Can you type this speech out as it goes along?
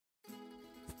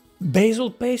Basil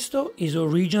pesto is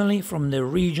originally from the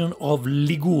region of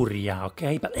Liguria,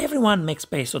 okay? But everyone makes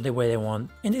pesto the way they want,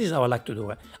 and this is how I like to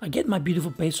do it. I get my beautiful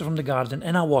pesto from the garden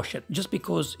and I wash it, just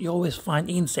because you always find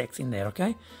insects in there,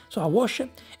 okay? So I wash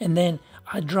it and then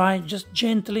I dry just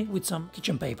gently with some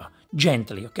kitchen paper,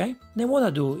 gently, okay? Then what I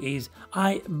do is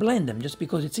I blend them just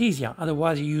because it's easier,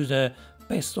 otherwise you use a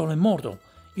pesto e morto.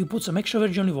 You put some extra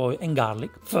virgin olive oil and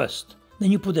garlic first.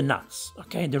 Then you put the nuts,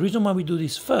 okay? The reason why we do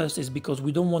this first is because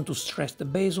we don't want to stress the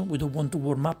basil, we don't want to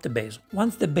warm up the basil.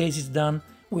 Once the base is done,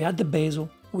 we add the basil,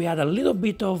 we add a little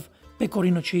bit of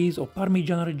pecorino cheese or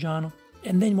Parmigiano Reggiano,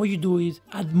 and then what you do is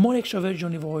add more extra virgin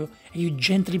olive oil and you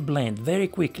gently blend very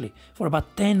quickly for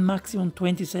about 10, maximum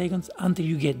 20 seconds until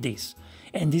you get this.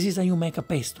 And this is how you make a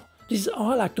pesto. This is how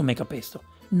I like to make a pesto.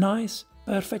 Nice,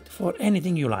 perfect for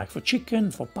anything you like, for chicken,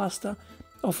 for pasta,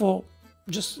 or for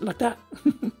just like that.